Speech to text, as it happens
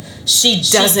She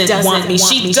doesn't want me.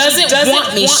 She doesn't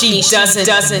want me. She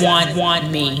doesn't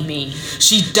want me.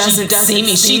 She doesn't see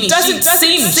me. She doesn't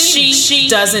see me. She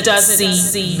doesn't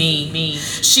see me.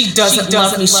 She doesn't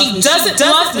love me. She doesn't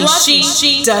love me.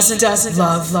 She doesn't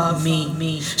love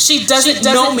me. She doesn't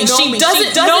know me. She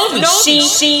doesn't know me.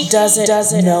 She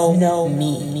doesn't know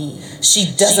me. She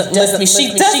doesn't lift me. She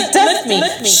doesn't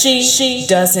lift me. She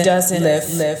doesn't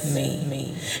lift me.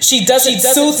 She doesn't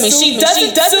soothe me. She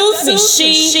doesn't soothe me.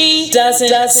 She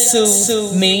doesn't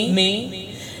soothe me.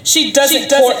 She doesn't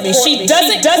court me. She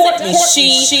doesn't court me.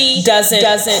 She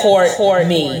doesn't court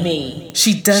me.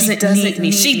 She doesn't need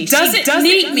me. She doesn't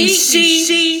need me.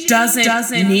 She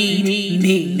doesn't need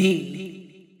me.